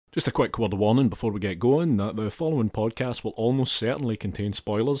Just a quick word of warning before we get going that the following podcast will almost certainly contain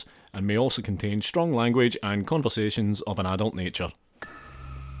spoilers and may also contain strong language and conversations of an adult nature.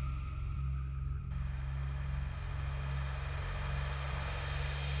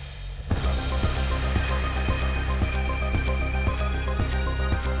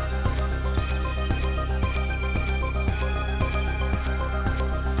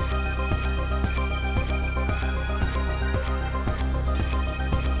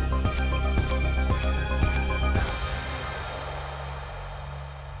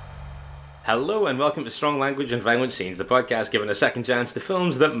 Hello and welcome to Strong Language and Violent Scenes, the podcast giving a second chance to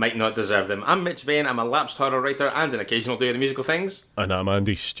films that might not deserve them. I'm Mitch Bain, I'm a lapsed horror writer and an occasional doer of musical things. And I'm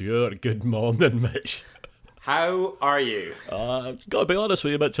Andy Stewart. Good morning, Mitch. How are you? Gotta be honest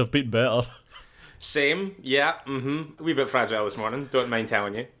with you, Mitch, I've been better. Same, yeah, A wee bit fragile this morning, don't mind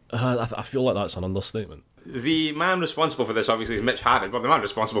telling you. I feel like that's an understatement. The man responsible for this obviously is Mitch Harrod, but the man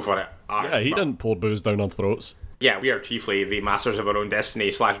responsible for it he didn't pour booze down our throats. Yeah, we are chiefly the masters of our own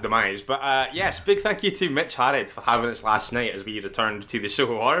destiny / demise. But yes, big thank you to Mitch Harrod for having us last night as we returned to the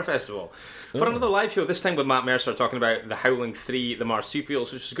Soho Horror Festival for another live show, this time with Matt Mercer talking about The Howling 3, The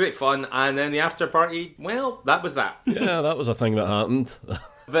Marsupials, which was great fun. And then the after party, well, that was that. Yeah, that was a thing that happened.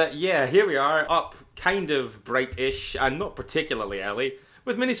 But yeah, here we are, up kind of bright-ish and not particularly early,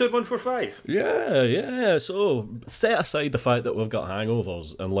 with Minisode 145. Yeah. So, set aside the fact that we've got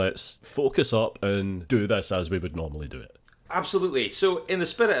hangovers and let's focus up and do this as we would normally do it. Absolutely. So, in the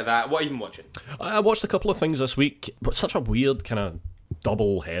spirit of that, what have you been watching? I watched a couple of things this week, but such a weird kind of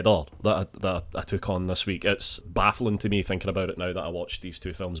double header that I took on this week. It's baffling to me thinking about it now that I watched these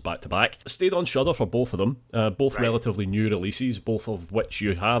two films back to back. I stayed on Shudder for both of them, both relatively new releases, both of which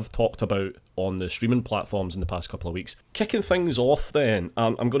you have talked about on the streaming platforms in the past couple of weeks. Kicking things off then,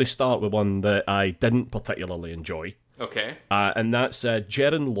 I'm going to start with one that I didn't particularly enjoy. Okay. And that's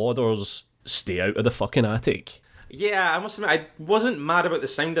Jaron Lauder's Stay Out of the Fucking Attic. Yeah, I must admit, I wasn't mad about the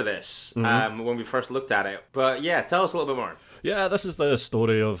sound of this when we first looked at it. But yeah, tell us a little bit more. Yeah, this is the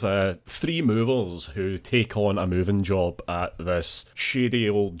story of three movers who take on a moving job at this shady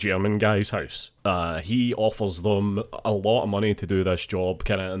old German guy's house. He offers them a lot of money to do this job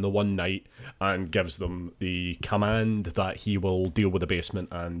kind of in the one night and gives them the command that he will deal with the basement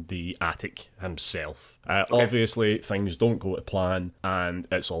and the attic himself. Obviously, things don't go to plan and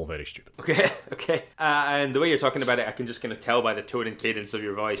it's all very stupid. Okay. And the way you're talking about it, I can just kind of tell by the tone and cadence of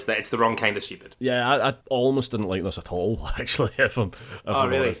your voice that it's the wrong kind of stupid. Yeah, I almost didn't like this at all, actually, if I'm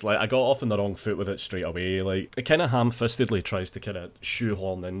really? honest. Like, I got off on the wrong foot with it straight away. Like, it kind of ham-fistedly tries to kind of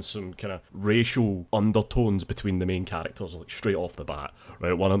shoehorn in some kind of racial undertones between the main characters, like, straight off the bat.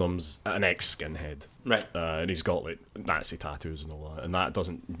 Right, one of them's an ex-skinhead. Right. And he's got, like, Nazi tattoos and all that, and that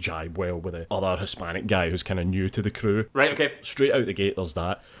doesn't jibe well with the other Hispanic guy who's kind of new to the crew. Right, okay. Straight out the gate, there's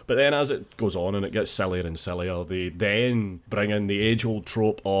that. But then as it goes on and it gets sillier and sillier, they then bring in the age-old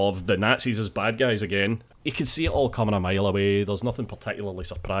trope of the Nazis as bad guys again. You can see it all coming a mile away. There's nothing particularly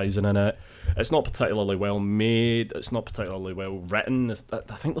surprising in it. It's not particularly well made. It's not particularly well written. I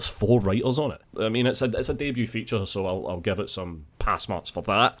think there's 4 writers on it. I mean, it's a debut feature, so I'll give it some pass marks for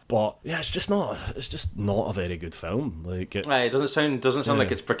that. But yeah, it's just not a very good film. Like, it doesn't sound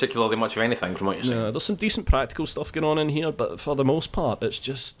like it's particularly much of anything from what you're saying. Yeah, there's some decent practical stuff going on in here, but for the most part, it's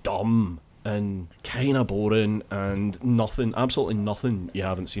just dumb and kind of boring and absolutely nothing you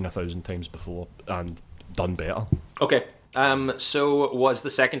haven't seen 1,000 times before and done better. Okay. So was the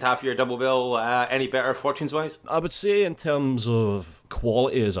second half of your double bill any better fortunes-wise? I would say in terms of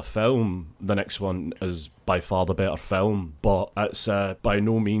quality as a film, the next one is by far the better film, but it's by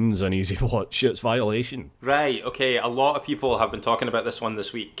no means an easy watch. It's Violation. Right, okay. A lot of people have been talking about this one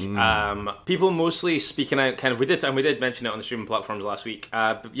this week. People mostly speaking out kind of, we did mention it on the streaming platforms last week.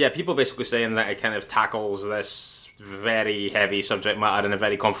 But yeah, people basically saying that it kind of tackles this very heavy subject matter in a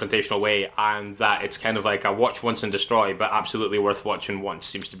very confrontational way, and that it's kind of like a watch once and destroy, but absolutely worth watching once,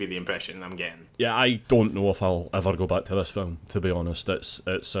 seems to be the impression I'm getting. Yeah, I don't know if I'll ever go back to this film, to be honest.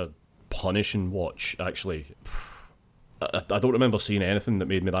 It's a punishing watch, actually. I don't remember seeing anything that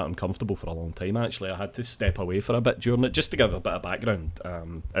made me that uncomfortable for a long time, actually. I had to step away for a bit during it, just to give a bit of background.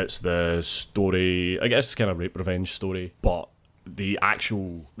 It's the story, I guess it's kind of rape revenge story, but the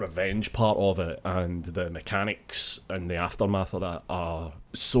actual revenge part of it and the mechanics and the aftermath of that are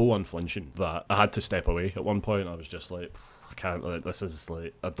so unflinching that I had to step away. At one point I was just like, I can't, this is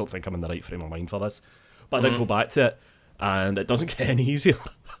like, I don't think I'm in the right frame of mind for this. But I did go back to it and it doesn't get any easier.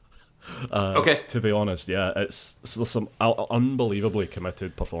 Okay. To be honest, yeah, there's some unbelievably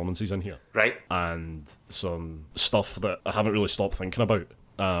committed performances in here. Right. And some stuff that I haven't really stopped thinking about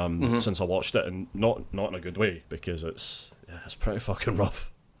since I watched it, and not in a good way, because it's pretty fucking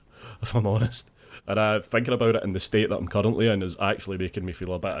rough. if I'm honest. And thinking about it in the state that I'm currently in is actually making me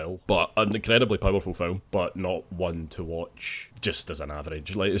feel a bit ill. But an incredibly powerful film, but not one to watch just as an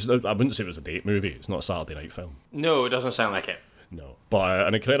average. Like, I wouldn't say it was a date movie. It's not a Saturday night film. No, it doesn't sound like it. No, but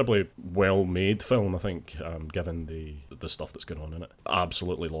an incredibly well-made film, I think, given the stuff that's going on in it.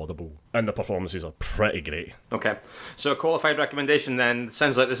 Absolutely laudable. And the performances are pretty great. Okay, so a qualified recommendation then.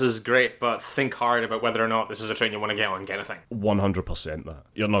 Sounds like this is great, but think hard about whether or not this is a train you want to get on, kind of thing. 100% that.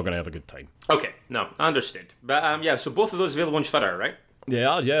 You're not going to have a good time. Okay, no, understood. But yeah, so both of those available on Shudder, right?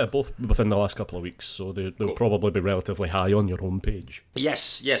 Yeah, both within the last couple of weeks, so they'll probably be relatively high on your homepage.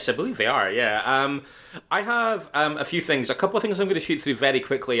 Yes, I believe they are, yeah. I have a few things, a couple of things I'm going to shoot through very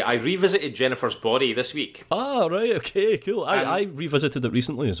quickly. I revisited Jennifer's Body this week. Ah, right, okay, cool. I revisited it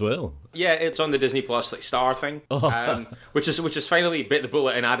recently as well. Yeah, it's on the Disney Plus like Star thing, which is finally bit the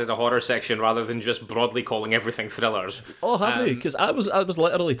bullet and added a horror section rather than just broadly calling everything thrillers. Oh, have they? Because I was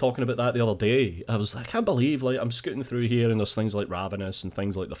literally talking about that the other day. I was like, I can't believe, like, I'm scooting through here and there's things like Ravenous and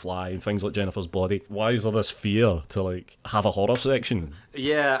things like The Fly and things like Jennifer's Body. Why is there this fear to like have a horror section?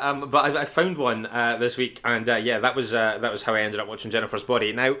 Yeah, but I found one this week, and yeah, that was how I ended up watching Jennifer's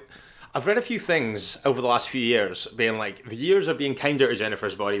Body. Now, I've read a few things over the last few years being like, the years are being kinder to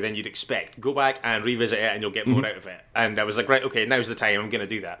Jennifer's Body than you'd expect. Go back and revisit it and you'll get more out of it. And I was like, right, okay, now's the time, I'm going to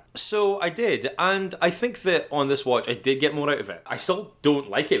do that. So I did, and I think that on this watch I did get more out of it. I still don't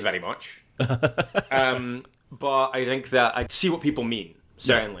like it very much. But I think that I see what people mean.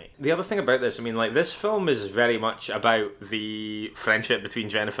 Certainly. Yeah. The other thing about this, I mean, like, this film is very much about the friendship between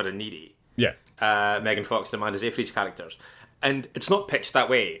Jennifer and Needy. Yeah. Megan Fox and Amanda Seyfried's characters. And it's not pitched that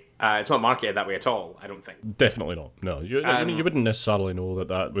way. It's not marketed that way at all, I don't think. Definitely not. No, you wouldn't necessarily know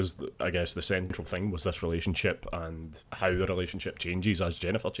that was, I guess, the central thing was this relationship and how the relationship changes as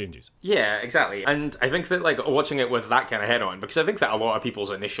Jennifer changes. Yeah, exactly. And I think that, like, watching it with that kind of head on, because I think that a lot of people's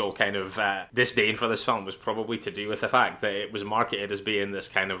initial kind of disdain for this film was probably to do with the fact that it was marketed as being this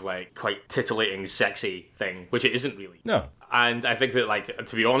kind of, like, quite titillating, sexy thing, which it isn't really. No. And I think that, like,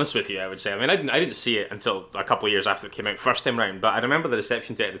 to be honest with you, I would say, I mean, I didn't see it until a couple of years after it came out first time round, but I remember the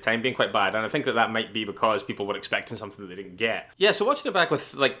reception to it at the time being quite bad, and I think that might be because people were expecting something that they didn't get. Yeah, so watching it back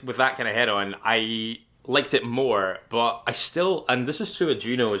with that kind of head on, I liked it more, but I still, and this is true of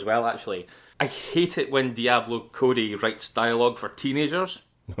Juno as well, actually, I hate it when Diablo Cody writes dialogue for teenagers.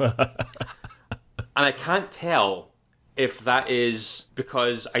 And I can't tell if that is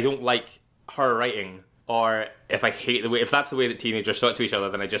because I don't like her writing, or if I hate if that's the way that teenagers talk to each other,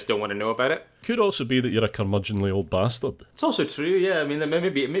 then I just don't want to know about it. Could also be that you're a curmudgeonly old bastard. It's also true, yeah. I mean,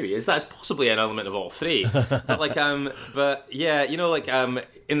 maybe is that. It's possibly an element of all three. But yeah, you know, like,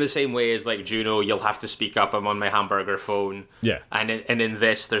 in the same way as like Juno, you'll have to speak up. I'm on my hamburger phone. Yeah. And in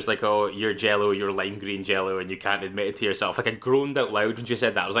this, there's like, oh, you're Jello, you're lime green Jello, and you can't admit it to yourself. Like, I groaned out loud when she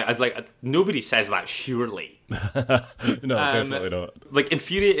said that. I was like, nobody says that, surely. No, definitely not. Like,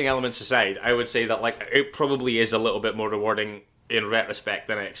 infuriating elements aside, I would say that, like, it probably is a little bit more rewarding in retrospect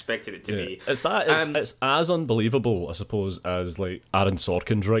than I expected it to be. It's as unbelievable, I suppose, as like Aaron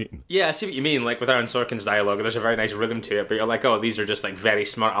Sorkin's writing. Yeah, I see what you mean. Like with Aaron Sorkin's dialogue, there's a very nice rhythm to it, but you're like, oh, these are just like very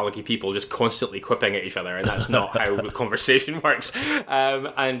smart alecky people just constantly quipping at each other, and that's not how the conversation works.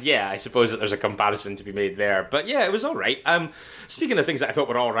 And yeah, I suppose that there's a comparison to be made there. But yeah, it was all right. Speaking of things that I thought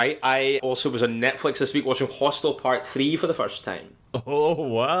were all right, I also was on Netflix this week watching Hostel Part 3 for the first time. Oh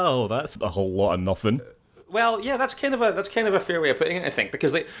wow, that's a whole lot of nothing. Well, yeah, that's kind of a fair way of putting it, I think,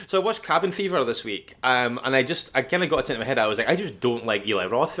 because so I watched Cabin Fever this week, and I kind of got it into my head. I was like, I just don't like Eli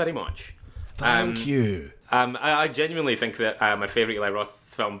Roth very much. Thank you. I genuinely think that my favourite Eli Roth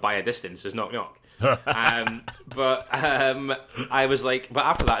film by a distance is Knock Knock. But I was like, but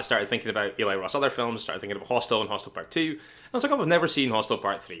after that I started thinking about Eli Roth's other films, started thinking about Hostel and Hostel Part 2. I was like, oh, I've never seen Hostel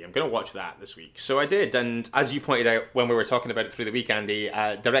Part 3. I'm going to watch that this week. So I did, and as you pointed out when we were talking about it through the week, Andy,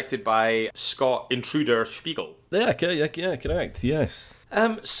 directed by Scott Intruder Spiegel. Yeah, correct, yes.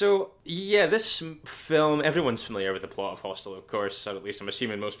 So, yeah, this film, everyone's familiar with the plot of Hostel, of course, or at least I'm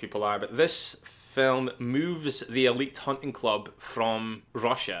assuming most people are, but this film moves the elite hunting club from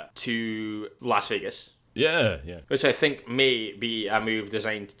Russia to Las Vegas. Yeah. Which I think may be a move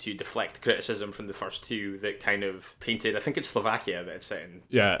designed to deflect criticism from the first two that kind of painted, I think it's Slovakia that it's set in.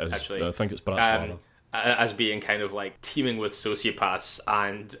 Yeah, actually. I think it's Bratislava. As being kind of like teeming with sociopaths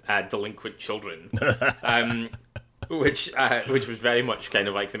and delinquent children. Which was very much kind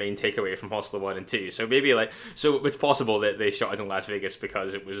of like the main takeaway from Hostel 1 and 2. So maybe so it's possible that they shot it in Las Vegas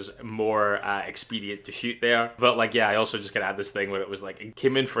because it was more expedient to shoot there. But like, yeah, I also just gotta add this thing where it was like, it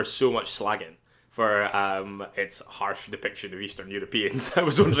came in for so much slagging for its harsh depiction of Eastern Europeans. I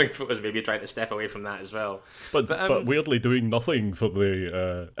was wondering if it was maybe trying to step away from that as well. But weirdly doing nothing for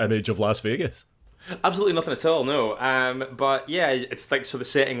the image of Las Vegas. Absolutely nothing at all, no. But yeah, it's like, so the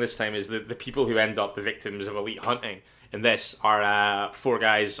setting this time is the people who end up the victims of elite hunting in this are 4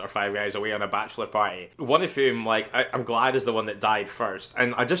 guys or 5 guys away on a bachelor party. One of whom, like, I'm glad is the one that died first.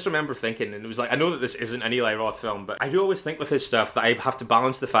 And I just remember thinking, and it was like, I know that this isn't an Eli Roth film, but I do always think with his stuff that I have to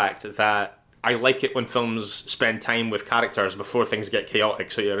balance the fact that I like it when films spend time with characters before things get chaotic,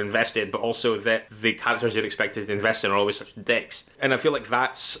 so you're invested, but also that the characters you're expected to invest in are always such dicks. And I feel like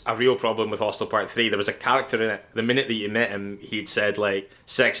that's a real problem with Hostel Part 3. There was a character in it, the minute that you met him, he'd said, like,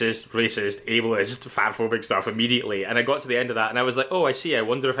 sexist, racist, ableist, fatphobic stuff immediately. And I got to the end of that, and I was like, oh, I see, I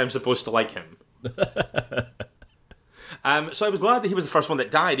wonder if I'm supposed to like him. So I was glad that he was the first one that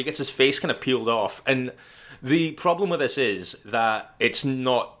died. He gets his face kind of peeled off, and the problem with this is that it's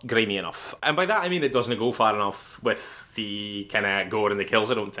not grimy enough. And by that I mean it doesn't go far enough with the kind of gore and the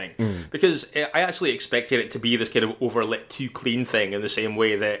kills, I don't think. Because I actually expected it to be this kind of overlit, too clean thing in the same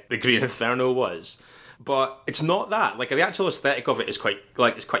way that the Green Inferno was. But it's not that. Like, the actual aesthetic of it is quite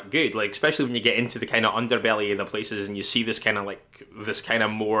good. Like, especially when you get into the kind of underbelly of the places and you see this kind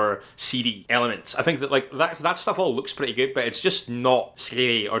of more seedy elements. I think that, like, that stuff all looks pretty good, but it's just not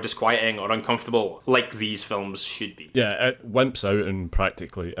scary or disquieting or uncomfortable like these films should be. Yeah, it wimps out in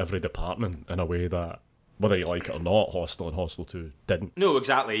practically every department in a way that, whether you like it or not, Hostel and Hostel 2 didn't. No,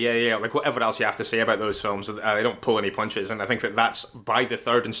 exactly. Yeah. Like, whatever else you have to say about those films, they don't pull any punches, and I think that that's, by the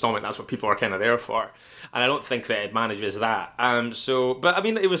third installment, that's what people are kind of there for. And I don't think that it manages that. But I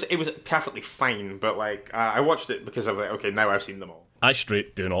mean, it was perfectly fine, but like, I watched it because of, like, okay, now I've seen them all. I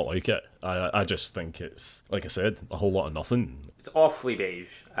straight do not like it. I just think it's, like I said, a whole lot of nothing. It's awfully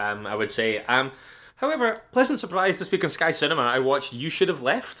beige, I would say. However, pleasant surprise this week on Sky Cinema, I watched You Should Have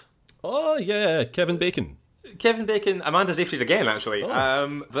Left. Oh, yeah, Kevin Bacon. Amanda Seyfried again, actually.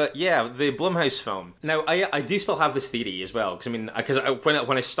 Oh. But yeah, the Blumhouse film. Now, I do still have this theory as well, because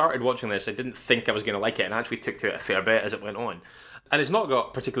when I started watching this, I didn't think I was going to like it, and I actually took to it a fair bit as it went on. And it's not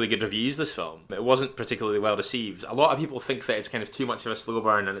got particularly good reviews, this film. It wasn't particularly well received. A lot of people think that it's kind of too much of a slow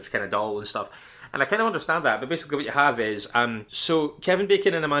burn and it's kind of dull and stuff. And I kind of understand that, but basically what you have is, so Kevin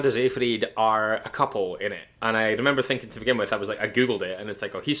Bacon and Amanda Seyfried are a couple in it. And I remember thinking to begin with, I Googled it, and it's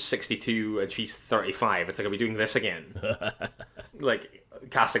like, oh, he's 62 and she's 35. It's like, are we doing this again? Like,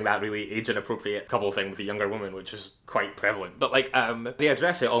 casting that really age-inappropriate couple thing with a younger woman, which is quite prevalent. But, like, they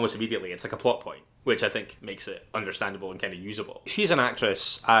address it almost immediately. It's like a plot point, which I think makes it understandable and kind of usable. She's an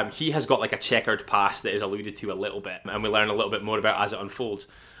actress. He has got, like, a checkered past that is alluded to a little bit, and we learn a little bit more about as it unfolds.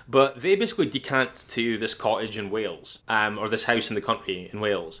 But they basically decant to this cottage in Wales, or this house in the country in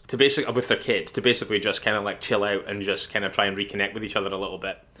Wales, to basically, with their kid, to basically just kind of like chill out and just kind of try and reconnect with each other a little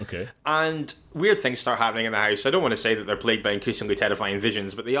bit. Okay. And weird things start happening in the house. I don't want to say that they're plagued by increasingly terrifying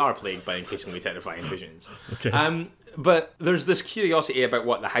visions, but they are plagued by increasingly terrifying visions. Okay. But there's this curiosity about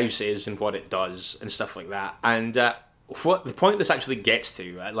what the house is and what it does and stuff like that. And what the point this actually gets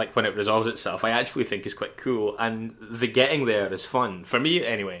to, like when it resolves itself, I actually think is quite cool, and the getting there is fun for me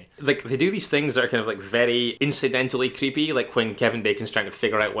anyway. Like, they do these things that are kind of like very incidentally creepy. Like when Kevin Bacon's trying to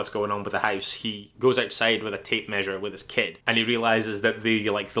figure out what's going on with the house, he goes outside with a tape measure with his kid, and he realizes that the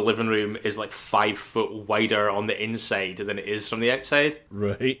living room is like 5 foot wider on the inside than it is from the outside,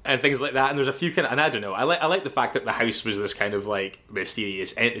 right? And things like that. And there's a few and I don't know. I like the fact that the house was this kind of like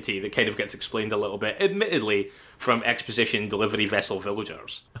mysterious entity that kind of gets explained a little bit, admittedly, from exposition delivery vessel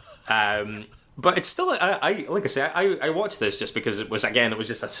villagers. But it's still, I like I say, I watched this just because it was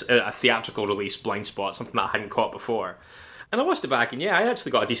just a theatrical release blind spot, something that I hadn't caught before. And I watched it back, and yeah, I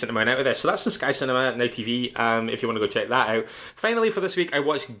actually got a decent amount out of this. So that's the Sky Cinema Now TV, if you want to go check that out. Finally, for this week, I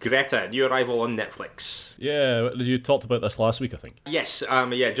watched Greta, new arrival on Netflix. Yeah, you talked about this last week, I think. Yes,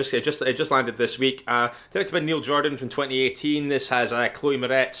 it just landed this week. Directed by Neil Jordan from 2018. This has Chloe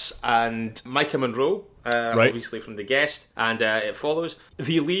Moretz and Micah Monroe. Right. Obviously from The Guest, and it follows.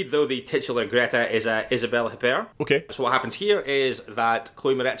 The lead, though, the titular Greta, is Isabelle Huppert. Okay. So what happens here is that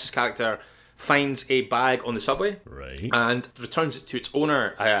Chloe Moretz's character finds a bag on the subway, right, and returns it to its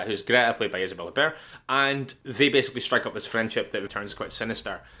owner, who's Greta, played by Isabelle Huppert, and they basically strike up this friendship that returns quite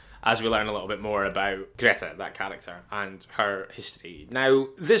sinister as we learn a little bit more about Greta, that character, and her history. Now,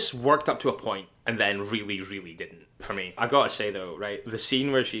 this worked up to a point, and then really, really didn't for me. I gotta say, though, right, the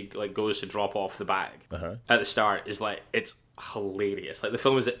scene where she like goes to drop off the bag at the start is like, it's hilarious. Like, the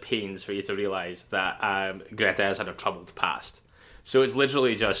film is at pains for you to realise that Greta has had a troubled past. So it's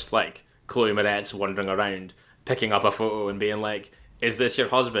literally just like Chloe Moretz wandering around, picking up a photo and being like, is this your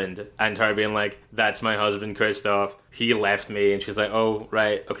husband? And her being like, that's my husband, Christoph. He left me. And she's like, oh,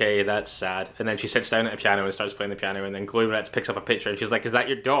 right, okay, that's sad. And then she sits down at a piano and starts playing the piano. And then Chloe Moretz picks up a picture and she's like, is that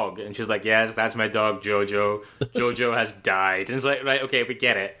your dog? And she's like, yes, that's my dog, Jojo. Jojo has died. And it's like, right, okay, we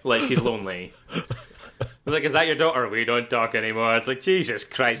get it. Like, she's lonely. Like, is that your daughter? We don't talk anymore. It's like, Jesus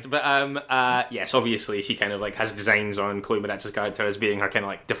Christ. But yes, obviously she kind of like has designs on Chloe Moretz's character as being her kind of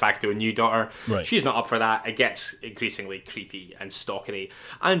like de facto new daughter. Right. She's not up for that. It gets increasingly creepy and stalkery.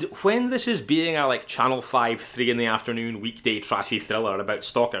 And when this is being a like Channel 5 3 in the afternoon weekday trashy thriller about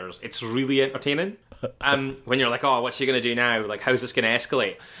stalkers, it's really entertaining. When you're like, oh, what's she gonna do now? Like, how's this gonna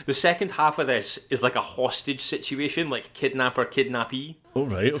escalate? The second half of this is like a hostage situation, like kidnapper kidnappee Oh,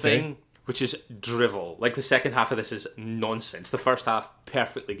 right, okay. thing, which is drivel. Like, the second half of this is nonsense. The first half,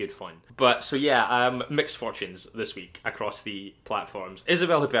 perfectly good fun. But, so yeah, mixed fortunes this week across the platforms.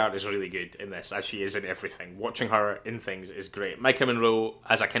 Isabelle Huppert is really good in this, as she is in everything. Watching her in things is great. Micah Monroe,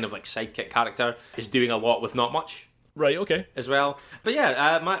 as a kind of like sidekick character, is doing a lot with not much. Right, okay. As well. But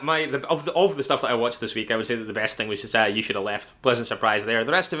yeah, of the stuff that I watched this week, I would say that the best thing was just You Should Have Left. Pleasant surprise there.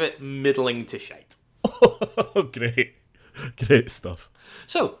 The rest of it, middling to shite. Great. Great stuff.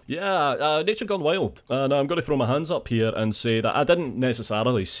 So, yeah, Nature Gone Wild. And I'm going to throw my hands up here and say that I didn't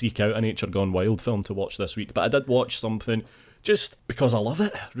necessarily seek out a Nature Gone Wild film to watch this week, but I did watch something just because I love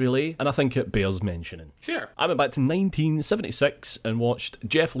it, really, and I think it bears mentioning. sure. I went back to 1976 and watched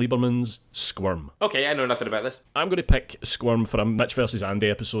Jeff Lieberman's Squirm. Okay, I know nothing about this. I'm going to pick Squirm for a Mitch vs. Andy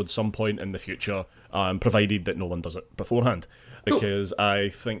episode some point in the future, provided that no one does it beforehand, because I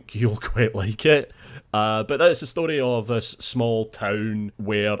think you'll quite like it. But that's the story of this small town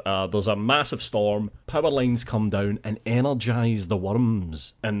where there's a massive storm, power lines come down and energise the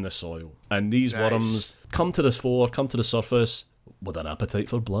worms in the soil. And these worms come to the surface with an appetite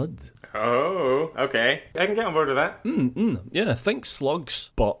for blood. Oh, okay. I can get on board with that. Yeah, think slugs,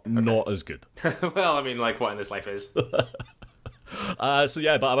 but not as good. Well, I mean, like what in this life is. So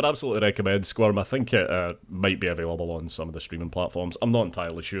yeah, but I would absolutely recommend Squirm. I think it might be available on some of the streaming platforms. I'm not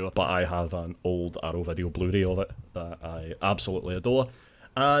entirely sure, but I have an old Arrow Video Blu-ray of it that I absolutely adore.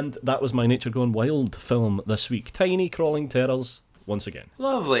 And that was my Nature Gone Wild film this week. Tiny Crawling Terrors, once again.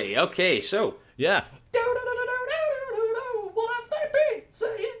 Lovely. Okay, so. Yeah.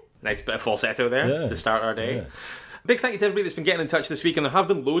 Nice bit of falsetto there to start our day. Yeah. Big thank you to everybody that's been getting in touch this week, and there have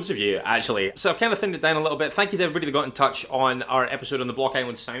been loads of you, actually. So I've kind of thinned it down a little bit. Thank you to everybody that got in touch on our episode on the Block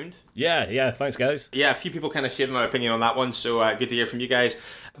Island Sound. Yeah, thanks guys. Yeah, a few people kind of sharing their opinion on that one, so good to hear from you guys.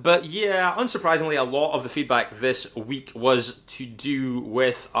 But yeah, unsurprisingly, a lot of the feedback this week was to do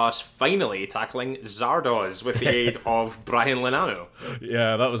with us finally tackling Zardoz with the aid of Brian Lenano.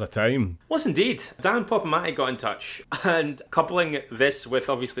 Yeah, that was a time. Was indeed. Dan Popomati got in touch, and coupling this with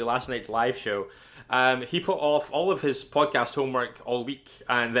obviously last night's live show, he put off all of his podcast homework all week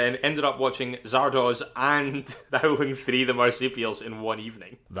and then ended up watching Zardoz and The Howling 3: The Marsupials in one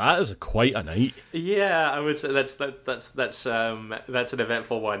evening. That is quite a night. Yeah, I would say that's an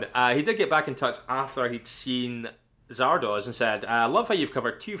eventful one. He did get back in touch after he'd seen Zardoz and said, I love how you've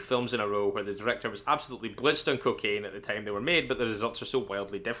covered 2 films in a row where the director was absolutely blitzed on cocaine at the time they were made, but the results are so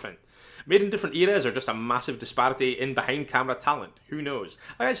wildly different. Made in different eras or just a massive disparity in behind-camera talent? Who knows?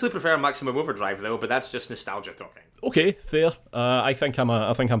 I actually prefer Maximum Overdrive, though, but that's just nostalgia talking. Okay, fair. I think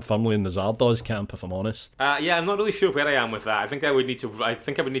I'm firmly in the Zardoz camp, if I'm honest. Yeah, I'm not really sure where I am with that. I think I would need to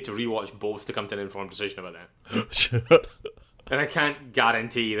rewatch both to come to an informed decision about that. Sure. And I can't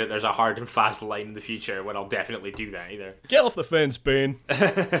guarantee that there's a hard and fast line in the future when I'll definitely do that either. Get off the fence, Bane.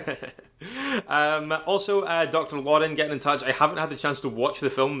 Also, Dr. Lauren getting in touch. I haven't had the chance to watch the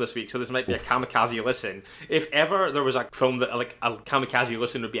film this week, so this might be a kamikaze listen. If ever there was a film that like a kamikaze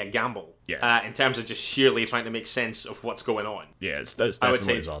listen would be a gamble, in terms of just sheerly trying to make sense of what's going on. Yeah, it's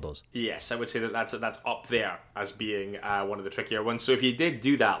definitely Zardoz. Yes, I would say that's up there as being one of the trickier ones. So if you did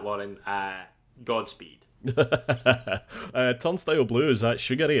do that, Lauren, Godspeed. Turnstile Blues at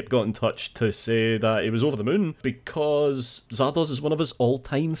Sugar Ape got in touch to say that he was over the moon because Zardoz is one of his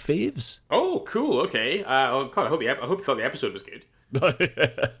all-time faves. Oh, cool. Okay. Oh God, I hope you thought the episode was good.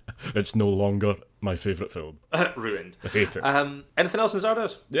 It's no longer my favourite film. Ruined. I hate it. Anything else in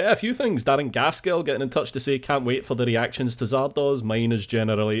Zardoz? Yeah, a few things. Darren Gaskell getting in touch to say can't wait for the reactions to Zardoz. Mine is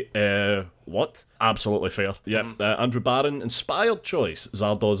generally, what? Absolutely fair. Yep. Andrew Barron, inspired choice.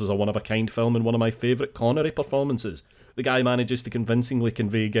 Zardoz is a one-of-a-kind film and one of my favourite Connery performances. The guy manages to convincingly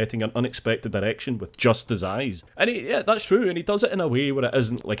convey getting an unexpected direction with just his eyes. And that's true, and he does it in a way where it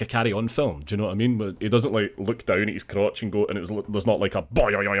isn't like a carry-on film, do you know what I mean? But he doesn't like look down at his crotch and go, and there's not like a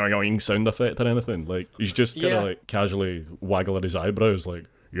boing sound effect or anything. Like, he's just kind of like casually waggling his eyebrows like,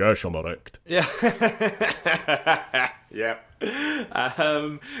 yes, I'm erect. Yeah. Yeah.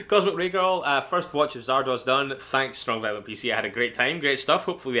 Cosmic Ray Girl, first watch of Zardoz done. Thanks, Strong Violent PC. I had a great time. Great stuff.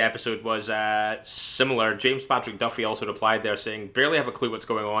 Hopefully the episode was similar. James Patrick Duffy also replied there saying, barely have a clue what's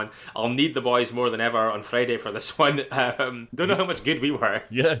going on. I'll need the boys more than ever on Friday for this one. Don't know how much good we were.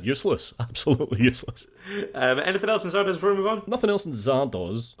 Yeah, useless. Absolutely useless. Anything else in Zardoz before we move on? Nothing else in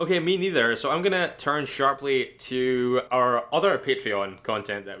Zardoz. Okay, me neither. So I'm going to turn sharply to our other Patreon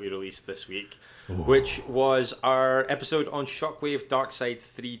content that we released this week. Ooh. Which was our episode on Shockwave Darkside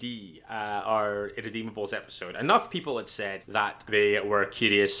 3D, our Irredeemables episode. Enough people had said that they were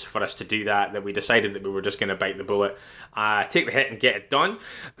curious for us to do that we decided that we were just going to bite the bullet, take the hit and get it done.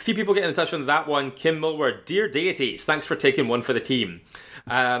 A few people getting in touch on that one. Kim Millward, dear deities, thanks for taking one for the team.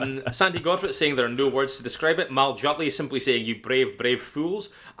 Sandy Godfrey saying there are no words to describe it. Mal Jutley simply saying you brave fools,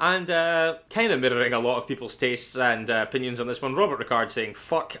 and kind of mirroring a lot of people's tastes and opinions on this one. Robert Ricard saying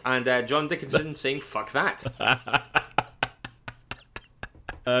fuck, and John Dickinson saying fuck that.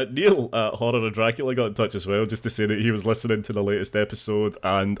 Neil at Horror of Dracula got in touch as well, just to say that he was listening to the latest episode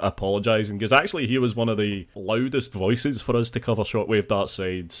and apologising, because actually he was one of the loudest voices for us to cover Shockwave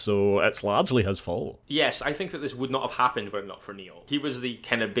Darkside, so it's largely his fault. Yes, I think that this would not have happened were it not for Neil. He was the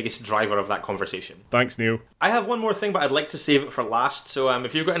kind of biggest driver of that conversation. Thanks, Neil. I have one more thing, but I'd like to save it for last, so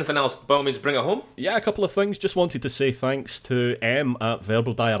if you've got anything else, by all means, bring it home. Yeah, a couple of things. Just wanted to say thanks to M at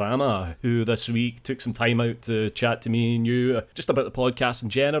Verbal Diorama, who this week took some time out to chat to me and you just about the podcast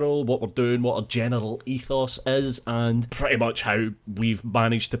in general, what we're doing, what our general ethos is, and pretty much how we've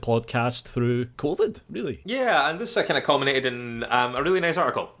managed to podcast through COVID, really. Yeah, and this kind of culminated in a really nice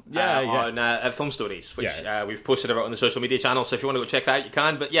article on Film Stories, which we've posted about on the social media channel, so if you want to go check that out, you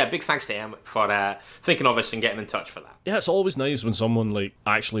can. But yeah, big thanks to Em for thinking of us and getting in touch for that. Yeah, it's always nice when someone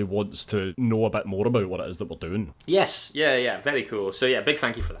actually wants to know a bit more about what it is that we're doing. Yes, yeah, very cool. So yeah, big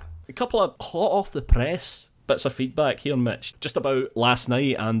thank you for that. A couple of hot off the press bits of feedback here, Mitch, just about last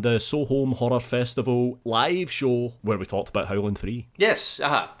night and the So Home Horror Festival live show where we talked about Howling 3. Yes,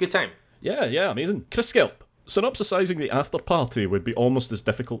 good time. Yeah, amazing. Chris Skelp, synopsising the after party would be almost as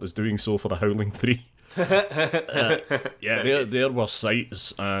difficult as doing so for the Howling 3. There were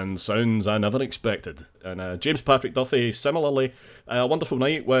sights and sounds I never expected. And James Patrick Duffy, similarly, a wonderful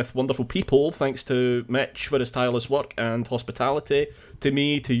night with wonderful people, thanks to Mitch for his tireless work and hospitality, to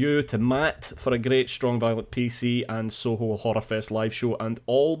me, to you, to Matt for a great Strong Violent PC and Soho Horror Fest live show, and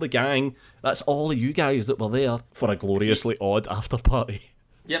all the gang. That's all of you guys that were there for a gloriously odd after party.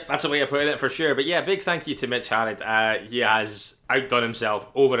 Yep, that's a way of putting it for sure. But yeah, big thank you to Mitch Harrod. He has outdone himself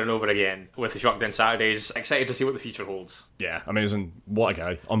over and over again with the Shockdown Saturdays. Excited to see what the future holds. Yeah, amazing. What a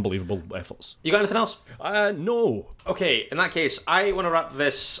guy. Unbelievable efforts. You got anything else? No. Okay, in that case, I want to wrap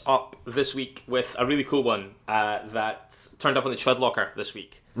this up this week with a really cool one that turned up on the Chud Locker this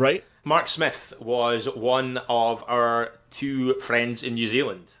week. Right. Mark Smith was one of our two friends in New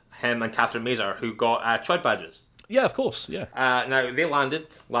Zealand, him and Catherine Mazer, who got Chud badges. Yeah, of course, yeah. Now, they landed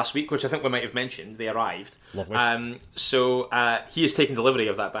last week, which I think we might have mentioned. They arrived. Lovely. So he has taken delivery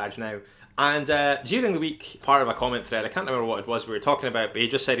of that badge now. And during the week, part of a comment thread, I can't remember what it was we were talking about, but he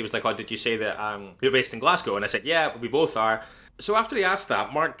just said, he was like, oh, did you say that you're based in Glasgow? And I said, yeah, we both are. So after he asked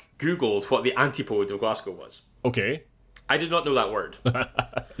that, Mark Googled what the antipode of Glasgow was. Okay. I did not know that word.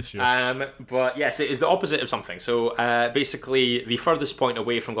 Sure. But yes, it is the opposite of something. So basically the furthest point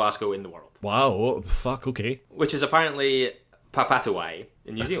away from Glasgow in the world. Wow, oh, fuck, okay. Which is apparently Papatawai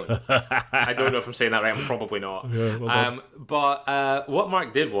in New Zealand. I don't know if I'm saying that right, I'm probably not. Yeah, well but what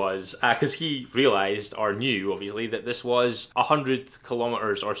Mark did was, because he realised, or knew obviously, that this was 100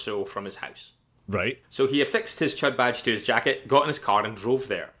 kilometres or so from his house. Right. So he affixed his Chud badge to his jacket, got in his car and drove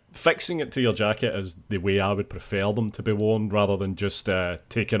there. Fixing it to your jacket is the way I would prefer them to be worn, rather than just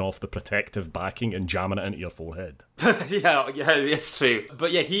taking off the protective backing and jamming it into your forehead. yeah, it's true.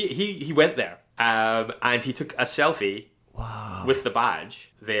 But yeah, he went there, and he took a selfie with the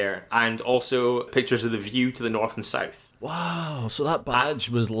badge there, and also pictures of the view to the north and south. Wow, so that badge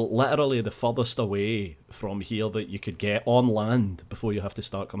was literally the furthest away from here that you could get on land before you have to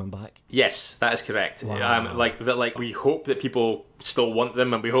start coming back. Yes, that is correct. Wow. We hope that people still want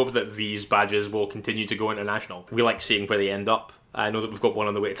them, and we hope that these badges will continue to go international. We like seeing where they end up. I know that we've got one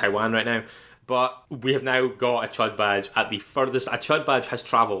on the way to Taiwan right now, but we have now got a Chud badge at the furthest. A Chud badge has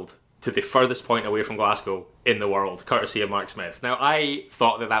travelled to the furthest point away from Glasgow in the world, courtesy of Mark Smith. Now, I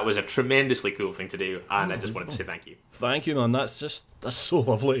thought that was a tremendously cool thing to do, and I just wanted to say thank you. Thank you, man. That's so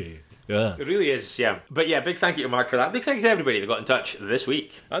lovely. Yeah. It really is, yeah. But yeah, big thank you to Mark for that. Big thank you to everybody that got in touch this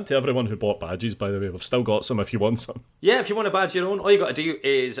week. And to everyone who bought badges, by the way. We've still got some if you want some. Yeah, if you want to badge your own, all you got to do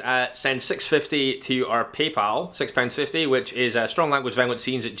is send $6.50 to our PayPal, £6.50, which is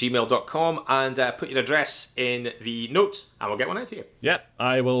stronglanguageviolence@gmail.com, and put your address in the notes, and we'll get one out to you. Yep,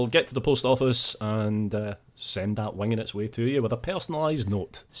 I will get to the post office and send that winging its way to you with a personalised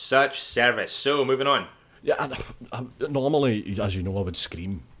note. Such service. So, moving on. Yeah, normally, as you know, I would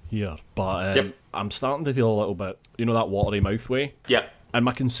scream here, but Yep. I'm starting to feel a little bit, that watery mouth way. Yeah. And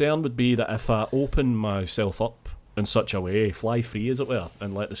my concern would be that if I open myself up in such a way, fly free as it were,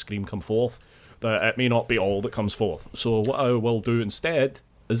 and let the scream come forth, that it may not be all that comes forth. So what I will do instead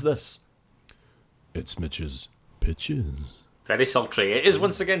is this. It's Mitch's Pitches. Very sultry. It is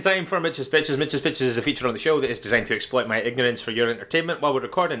once again time for Mitch's Pitches. Mitch's Pitches is a feature on the show that is designed to exploit my ignorance for your entertainment. While we're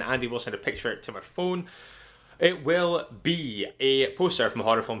recording, Andy will send a picture to my phone. It will be a poster from a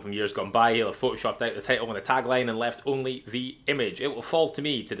horror film from years gone by. He'll have photoshopped out the title and the tagline and left only the image. It will fall to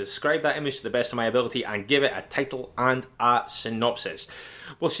me to describe that image to the best of my ability and give it a title and a synopsis.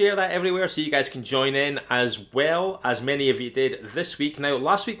 We'll share that everywhere so you guys can join in as well, as many of you did this week. Now,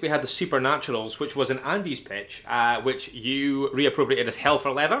 last week we had the Supernaturals, which was an Andy's pitch, which you reappropriated as Hell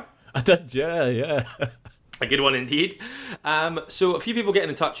for Leather. I did, yeah. A good one indeed. So a few people getting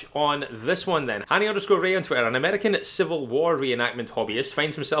in touch on this one then. Hanny_Ray on Twitter, an American Civil War reenactment hobbyist,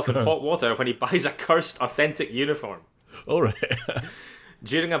 finds himself in hot water when he buys a cursed authentic uniform. All right.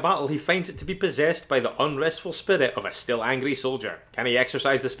 During a battle, he finds it to be possessed by the unrestful spirit of a still angry soldier. Can he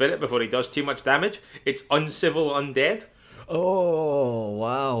exorcise the spirit before he does too much damage? It's uncivil undead. Oh,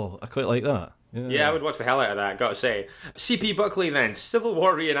 wow. I quite like that. Yeah, I would watch the hell out of that, gotta say. C.P. Buckley then. Civil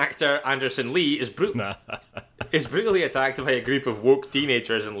War reenactor Anderson Lee is brutally attacked by a group of woke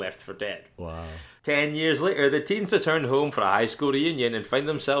teenagers and left for dead. Wow. 10 years later, the teens return home for a high school reunion and find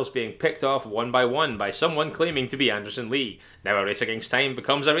themselves being picked off one by one by someone claiming to be Anderson Lee. Now a race against time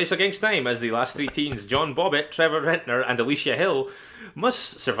becomes a race against time as the last three teens, John Bobbitt, Trevor Rentner and Alicia Hill,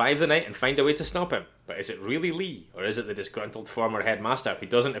 must survive the night and find a way to stop him. But is it really Lee, or is it the disgruntled former headmaster who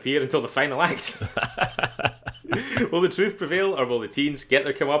doesn't appear until the final act? Will the truth prevail, or will the teens get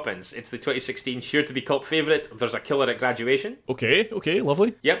their comeuppance? It's the 2016 sure-to-be cult favourite, There's a Killer at Graduation. Okay,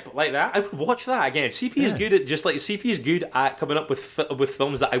 lovely. Yep, like that. I would watch that again. CP is good at CP is good at coming up with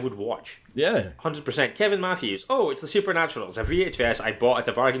films that I would watch. Yeah. 100%. Kevin Matthews. Oh, it's The Supernaturals, a VHS I bought at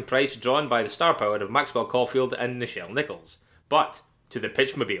a bargain price, drawn by the star power of Maxwell Caulfield and Nichelle Nichols. But to the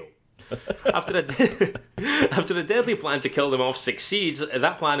Pitchmobile. After a deadly plan to kill them off succeeds,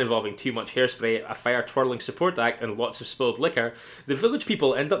 that plan involving too much hairspray, a fire-twirling support act, and lots of spilled liquor, the village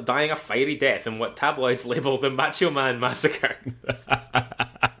people end up dying a fiery death in what tabloids label the Macho Man Massacre.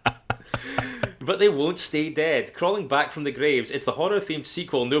 But they won't stay dead. Crawling back from the graves, it's the horror-themed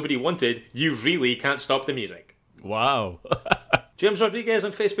sequel nobody wanted. You really can't stop the music. Wow. James Rodriguez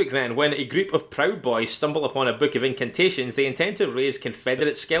on Facebook then. When a group of Proud Boys stumble upon a book of incantations, they intend to raise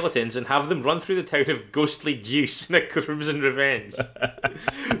Confederate skeletons and have them run through the town of ghostly Deuce in a crimson revenge.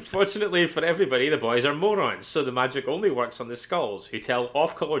 Fortunately for everybody, the boys are morons, so the magic only works on the skulls, who tell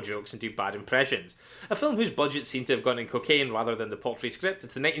off-colour jokes and do bad impressions. A film whose budget seemed to have gone in cocaine rather than the paltry script.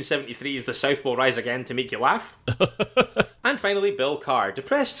 It's the 1973's The South Will Rise Again to make you laugh. And finally, Bill Carr.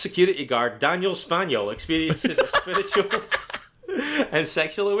 Depressed security guard Daniel Spaniel experiences a spiritual and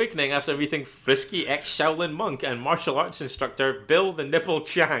sexual awakening after meeting frisky ex-Shaolin monk and martial arts instructor Bill the Nipple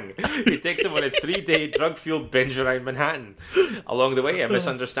Chang, who takes him on a 3-day drug-fueled binge around Manhattan. Along the way, a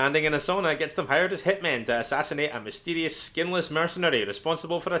misunderstanding in a sauna gets them hired as hitmen to assassinate a mysterious skinless mercenary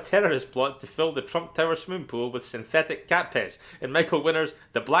responsible for a terrorist plot to fill the Trump Tower swimming pool with synthetic cat piss. And Michael Winners,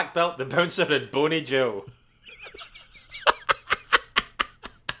 the Black Belt, the Bouncer, and Boney Joe.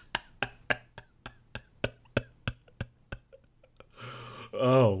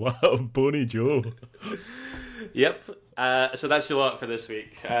 Oh, wow, Boney Joe. Yep. So that's your lot for this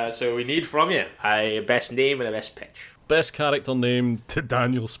week. So we need from you a best name and a best pitch. Best character name to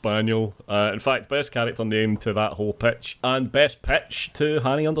Daniel Spaniel. In fact, best character name to that whole pitch. And best pitch to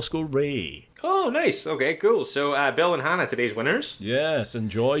Hanny_Ray. Oh, nice. Okay, cool. So Bill and Hannah, today's winners. Yes,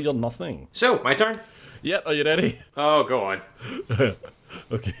 enjoy your nothing. So, my turn? Yep, are you ready? Oh, go on.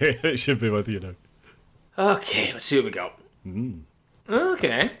 Okay, it should be with you now. Okay, let's see what we got.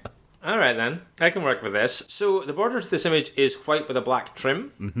 Okay. Alright then, I can work with this. So the border to this image is white with a black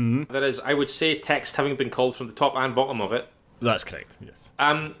trim. Mm-hmm. That is, I would say, text having been culled from the top and bottom of it. That's correct, yes.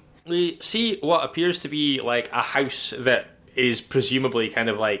 We see what appears to be like a house that is presumably kind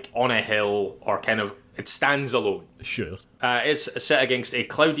of like on a hill or kind of, it stands alone. Sure. It's set against a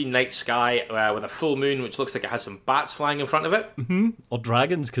cloudy night sky with a full moon, which looks like it has some bats flying in front of it. Or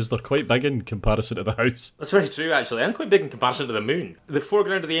dragons, because they're quite big in comparison to the house. That's very true, actually, and quite big in comparison to the moon. The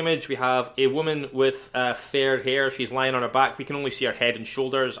foreground of the image, we have a woman with fair hair. She's lying on her back. We can only see her head and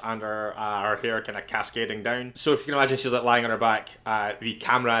shoulders, and her hair kind of cascading down. So if you can imagine, she's like lying on her back. The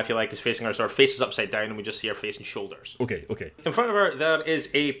camera, if you like, is facing her, so her face is upside down, and we just see her face and shoulders. Okay. In front of her, there is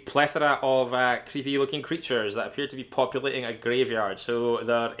a plethora of creepy-looking creatures that appear to be populating a graveyard. So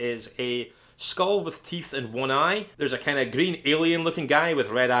there is a skull with teeth and one eye. There's a kind of green alien-looking guy with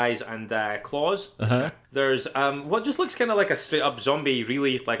red eyes and claws. There's what just looks kind of like a straight-up zombie,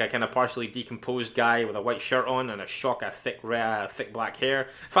 really, like a kind of partially decomposed guy with a white shirt on and a shock of thick black hair.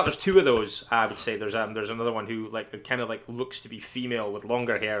 In fact, there's two of those. I would say there's another one who kind of looks to be female with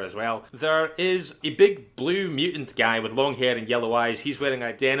longer hair as well. There is a big blue mutant guy with long hair and yellow eyes. He's wearing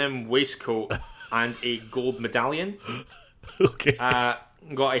a denim waistcoat and a gold medallion. Okay.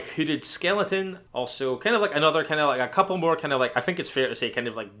 Got a hooded skeleton, also kind of like another kind of like a couple more kind of like, I think it's fair to say, kind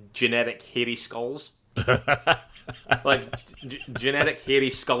of like genetic hairy skulls. Like genetic hairy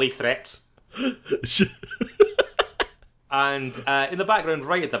scully threats. And in the background,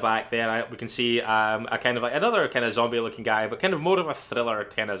 right at the back there, we can see a kind of like another kind of zombie-looking guy, but kind of more of a thriller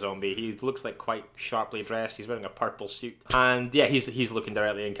kind of zombie. He looks like quite sharply dressed. He's wearing a purple suit, and yeah, he's looking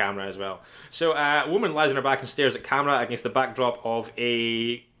directly in camera as well. So a woman lies on her back and stares at camera against the backdrop of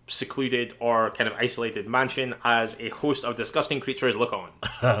a secluded or kind of isolated mansion as a host of disgusting creatures look on.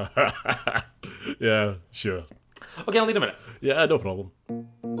 Yeah, sure. Okay, I'll need a minute. Yeah, no problem.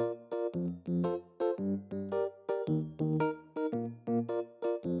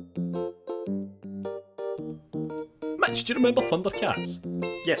 Mitch, do you remember Thundercats?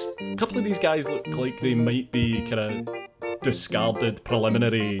 Yes. A couple of these guys look like they might be kind of discarded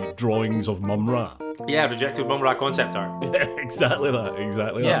preliminary drawings of Mum-Ra. Yeah, rejected Mum-Ra concept art. Yeah, exactly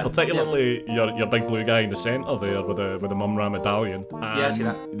that. Particularly your big blue guy in the centre there with the Mum-Ra medallion. And Yeah, I see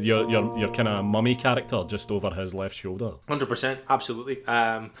that. Your kind of mummy character just over his left shoulder. 100%, absolutely.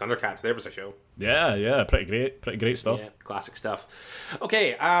 Thundercats, there was a show. Yeah, pretty great stuff. Yeah, classic stuff.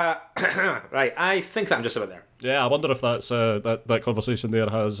 Okay, right, I think that I'm just about there. Yeah, I wonder if that's that conversation there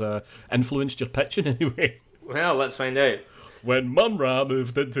has influenced your pitch in any way. Well, let's find out. When Mum-Ra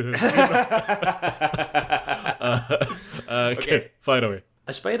moved into his okay, fire away.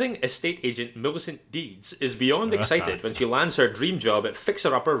 Aspiring estate agent Millicent Deeds is beyond excited when she lands her dream job at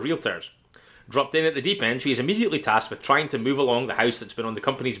Fixer Upper Realtors. Dropped in at the deep end, she is immediately tasked with trying to move along the house that's been on the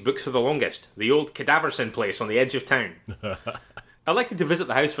company's books for the longest, the old Cadaverson place on the edge of town. Elected to visit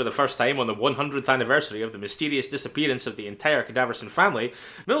the house for the first time on the 100th anniversary of the mysterious disappearance of the entire Cadaverson family,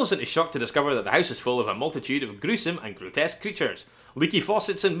 Millicent is shocked to discover that the house is full of a multitude of gruesome and grotesque creatures. Leaky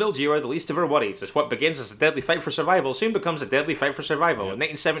faucets and mildew are the least of her worries, as what begins as a deadly fight for survival soon becomes a deadly fight for survival. In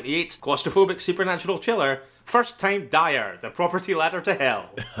 1978's claustrophobic supernatural chiller, First Time Dyer, The Property Ladder to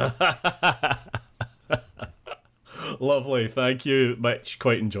Hell. Lovely, thank you, Mitch.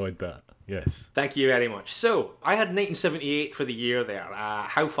 Quite enjoyed that. Yes. Thank you very much. So, I had 1978 for the year there.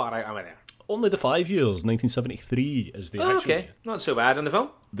 How far out am I there? Only the 5 years. 1973 is the actual year. Not so bad in the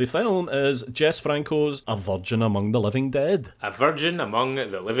film. The film is Jess Franco's A Virgin Among the Living Dead. A Virgin Among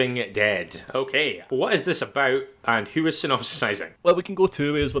the Living Dead. Okay, what is this about and who is synopsising? Well, we can go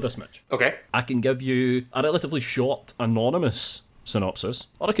two ways with this, Mitch. Okay. I can give you a relatively short, anonymous synopsis,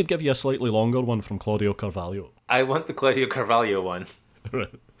 or I could give you a slightly longer one from Claudio Carvalho. I want the Claudio Carvalho one.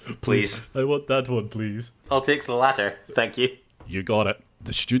 Please. I want that one, please. I'll take the latter. Thank you. You got it.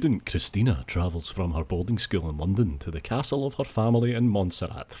 The student Christina travels from her boarding school in London to the castle of her family in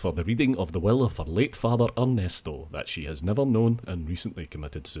Montserrat for the reading of the will of her late father Ernesto that she has never known and recently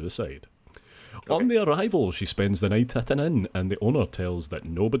committed suicide. Okay. On the arrival, she spends the night at an inn and the owner tells that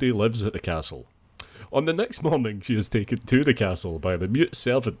nobody lives at the castle. On the next morning, she is taken to the castle by the mute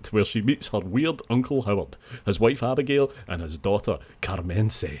servant where she meets her weird Uncle Howard, his wife Abigail, and his daughter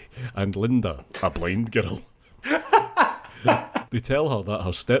Carmense, and Linda, a blind girl. They tell her that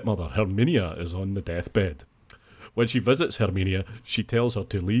her stepmother Herminia is on the deathbed. When she visits Herminia, she tells her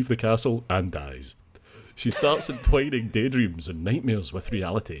to leave the castle and dies. She starts entwining daydreams and nightmares with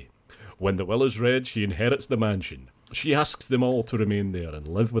reality. When the will is read, she inherits the mansion. She asks them all to remain there and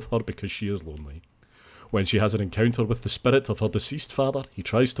live with her because she is lonely. When she has an encounter with the spirit of her deceased father, he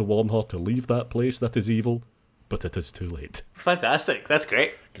tries to warn her to leave that place that is evil, but it is too late. Fantastic. That's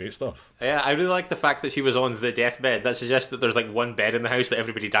great. Great stuff. Yeah, I really like the fact that she was on the deathbed. That suggests that there's like one bed in the house that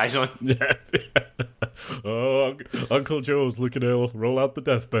everybody dies on. Yeah. Oh, Uncle Joe's looking ill. Roll out the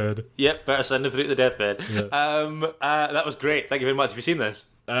deathbed. Yep, better send him through to the deathbed. Yeah. That was great. Thank you very much. Have you seen this?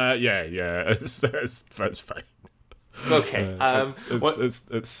 Yeah. It's fine. Okay.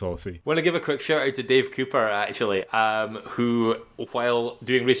 It's saucy. Want to give a quick shout out to Dave Cooper, actually, who, while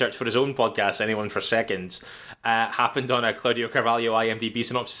doing research for his own podcast, Anyone for Seconds, happened on a Claudio Carvalho IMDb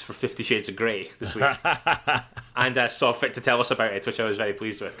synopsis for 50 Shades of Grey this week. And saw fit to tell us about it, which I was very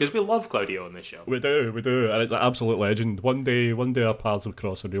pleased with, because we love Claudio on this show. We do, and it's an absolute legend. One day our paths will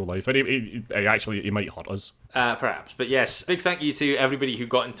cross in real life, and he might hurt us. Perhaps, but yes, big thank you to everybody who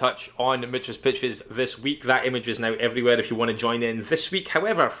got in touch on Mitch's Pitches this week. That image is now everywhere if you want to join in this week.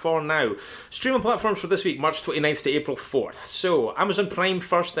 However, for now, streaming platforms for this week, March 29th to April 4th. So, Amazon Prime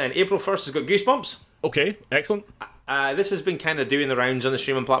first then. April 1st has got Goosebumps. Okay, excellent. This has been kind of doing the rounds on the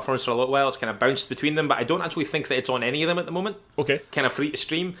streaming platforms for a little while. It's kind of bounced between them, but I don't actually think that it's on any of them at the moment. Okay. Kind of free to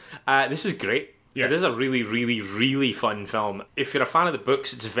stream. This is great. Yeah. It is a really, really, really fun film. If you're a fan of the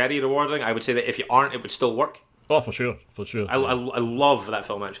books, it's very rewarding. I would say that if you aren't, it would still work. Oh, for sure. I love that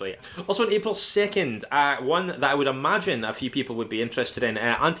film, actually. Also, on April 2nd, one that I would imagine a few people would be interested in,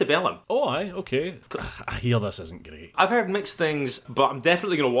 Antebellum. Oh, aye, okay. I hear this isn't great. I've heard mixed things, but I'm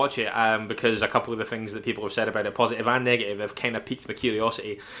definitely going to watch it because a couple of the things that people have said about it, positive and negative, have kind of piqued my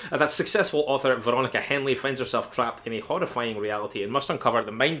curiosity. That successful author Veronica Henley finds herself trapped in a horrifying reality and must uncover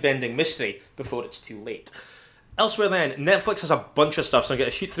the mind-bending mystery before it's too late. Elsewhere then, Netflix has a bunch of stuff, so I'm going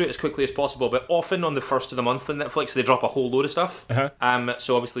to shoot through it as quickly as possible, but often on the first of the month on Netflix they drop a whole load of stuff.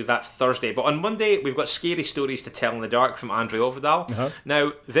 So obviously that's Thursday. But on Monday we've got Scary Stories to Tell in the Dark from Andre Ovidal.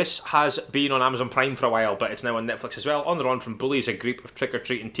 Now, this has been on Amazon Prime for a while, but it's now on Netflix as well. On the run from bullies, a group of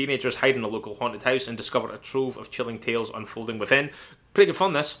trick-or-treating teenagers hide in a local haunted house and discover a trove of chilling tales unfolding within. Pretty good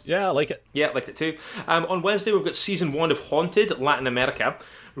fun, this. Yeah, I like it. Yeah, I liked it too. On Wednesday, we've got Season 1 of Haunted, Latin America.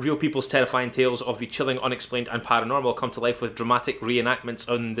 Real people's terrifying tales of the chilling, unexplained, and paranormal come to life with dramatic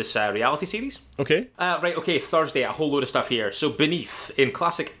reenactments on this reality series. Okay. Okay, Thursday, a whole load of stuff here. So, Beneath. In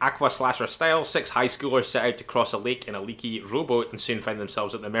classic Aqua Slasher style, 6 high schoolers set out to cross a lake in a leaky rowboat and soon find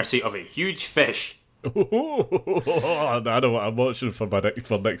themselves at the mercy of a huge fish. I know what I'm watching for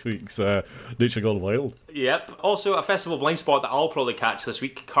next week's Nature Gone Wild. Yep. Also, a festival blind spot that I'll probably catch this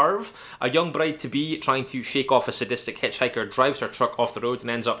week, Curve. A young bride-to-be trying to shake off a sadistic hitchhiker drives her truck off the road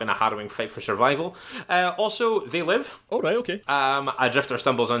and ends up in a harrowing fight for survival. Also, They Live. Oh, right, okay. A drifter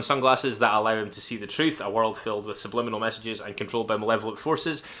stumbles on sunglasses that allow him to see the truth, a world filled with subliminal messages and controlled by malevolent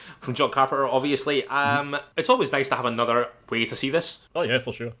forces. From John Carpenter, obviously. It's always nice to have another way to see this. Oh, yeah,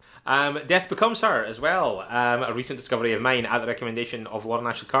 for sure. Death Becomes Her as well. A recent discovery of mine at the recommendation of Lauren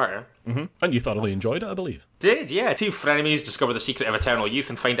Ashley Carter. And you thoroughly enjoyed it, I believe. Did, yeah. 2 frenemies discover the secret of eternal youth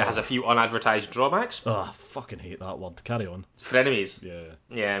and find it has a few unadvertised drawbacks. Oh, I fucking hate that word. Carry on. Frenemies? Yeah.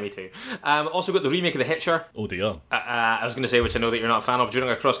 Yeah, me too. Also got the remake of The Hitcher. Oh dear. I was going to say, which I know that you're not a fan of. During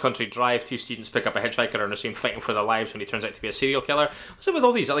a cross-country drive, 2 students pick up a hitchhiker and are seen fighting for their lives when he turns out to be a serial killer. What's up with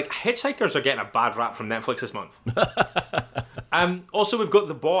all these? Like, hitchhikers are getting a bad rap from Netflix this month. Also, we've got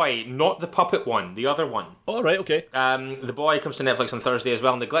The Boy, not the puppet one, the other one. Oh, right, okay. The Boy comes to Netflix on Thursday as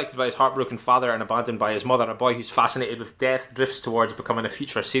well. Neglected by his heartbroken father and abandoned by his mother, a boy who's fascinated with death drifts towards becoming a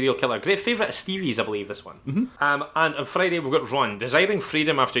future serial killer. Great favourite of Stevie's, I believe, this one. And on Friday, we've got Run. Desiring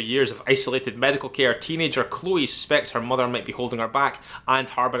freedom after years of isolated medical care, teenager Chloe suspects her mother might be holding her back and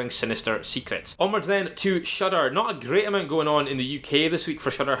harbouring sinister secrets. Onwards then to Shudder. Not a great amount going on in the UK this week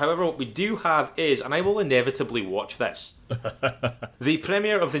for Shudder. However, what we do have is, and I will inevitably watch this, the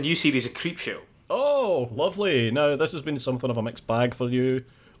premiere of the new series of Creepshow. Oh, lovely. Now, this has been something of a mixed bag for you.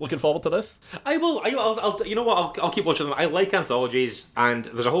 Looking forward to this? I'll you know what, I'll keep watching them. I like anthologies, and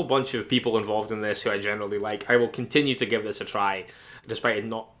there's a whole bunch of people involved in this who I generally like. I will continue to give this a try, despite it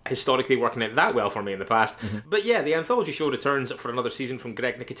not historically working out that well for me in the past. But yeah, the anthology show returns for another season from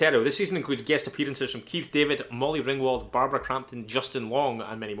Greg Nicotero. This season includes guest appearances from Keith David, Molly Ringwald, Barbara Crampton, Justin Long,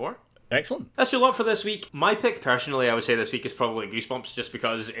 and many more. Excellent. That's your lot for this week. My pick, personally, I would say this week is probably Goosebumps, just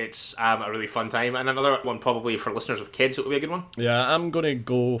because it's a really fun time. And another one probably for listeners with kids, it would be a good one. Yeah, I'm going to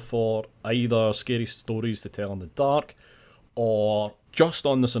go for either Scary Stories to Tell in the Dark or, just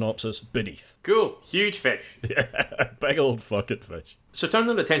on the synopsis, Beneath. Cool. Huge fish. Yeah, big old fucking fish. So turn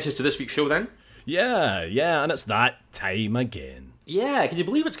our attentions to this week's show then. Yeah, and it's that time again. Yeah, can you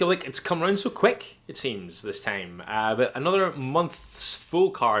believe it's come around so quick, it seems, this time. But another month's full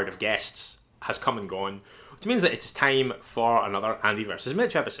card of guests has come and gone, which means that it's time for another Andy vs.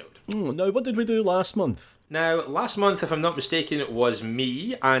 Mitch episode. Now, what did we do last month? Now, last month, if I'm not mistaken, it was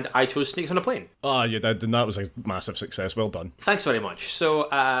me, and I chose Snakes on a Plane. Ah, you did, and that was a massive success. Well done. Thanks very much. So,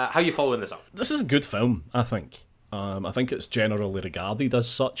 how are you following this up? This is a good film, I think. I think it's generally regarded as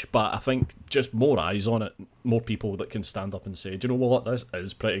such, but I think just more eyes on it, more people that can stand up and say, do you know what, this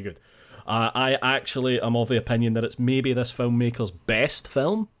is pretty good. I actually am of the opinion that it's maybe this filmmaker's best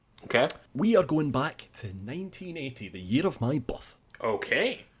film. Okay. We are going back to 1980, the year of my birth,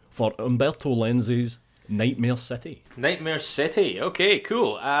 Okay. for Umberto Lenzi's Nightmare City. Nightmare City. Okay,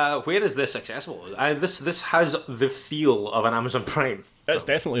 cool. Where is this accessible? This has the feel of an Amazon Prime. It's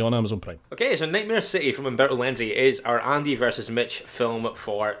definitely on Amazon Prime. Okay, so Nightmare City from Umberto Lenzi is our Andy versus Mitch film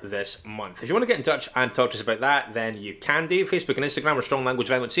for this month. If you want to get in touch and talk to us about that, then you can do. Facebook and Instagram are Strong Language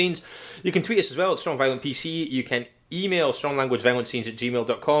Violent Scenes. You can tweet us as well at Strong Violent PC. You can email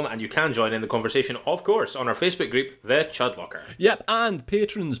stronglanguageviolentscenes@gmail.com, and you can join in the conversation, of course, on our Facebook group, The Chud Locker. Yep, and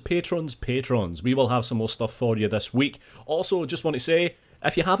patrons. We will have some more stuff for you this week. Also, just want to say,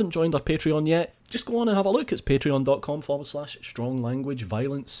 if you haven't joined our Patreon yet, just go on and have a look. It's patreon.com/Strong Language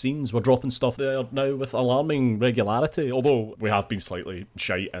Violent Scenes. We're dropping stuff there now with alarming regularity, although we have been slightly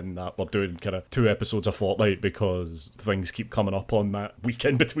shite in that we're doing kind of 2 episodes a fortnight because things keep coming up on that week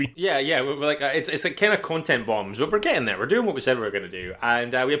in between. Yeah, we're like, it's like kind of content bombs, but we're getting there. We're doing what we said we were going to do,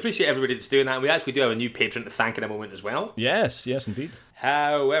 and we appreciate everybody that's doing that. We actually do have a new patron to thank in a moment as well. Yes, indeed.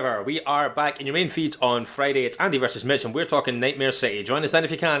 However, we are back in your main feeds on Friday. It's Andy versus Mitch, and we're talking Nightmare City. Join us then if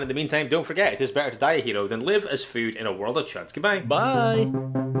you can. In the meantime, don't forget, it is better to die a hero than live as food in a world of chuds. Goodbye. Bye.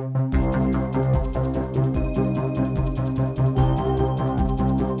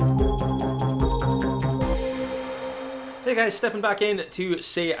 Hey guys, stepping back in to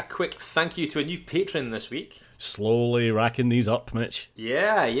say a quick thank you to a new patron this week. Slowly racking these up, Mitch.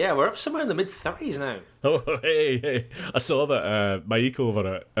 Yeah, we're up somewhere in the mid-30s now. Oh, hey. I saw that Mike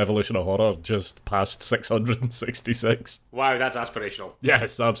over at Evolution of Horror just passed 666. Wow, that's aspirational.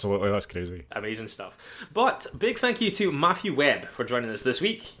 Yes, absolutely. That's crazy. Amazing stuff. But big thank you to Matthew Webb for joining us this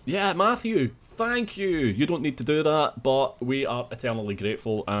week. Yeah, Matthew, thank you. You don't need to do that, but we are eternally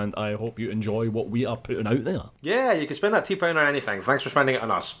grateful, and I hope you enjoy what we are putting out there. Yeah, you can spend that £2 on anything. Thanks for spending it on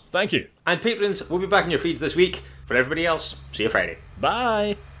us. Thank you. And patrons, we'll be back in your feeds this week. For everybody else, see you Friday.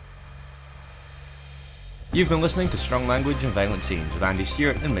 Bye. You've been listening to Strong Language and Violent Scenes with Andy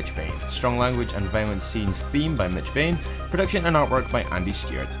Stewart and Mitch Bain. Strong Language and Violent Scenes theme by Mitch Bain, production and artwork by Andy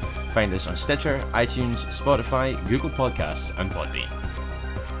Stewart. Find us on Stitcher, iTunes, Spotify, Google Podcasts and Podbean.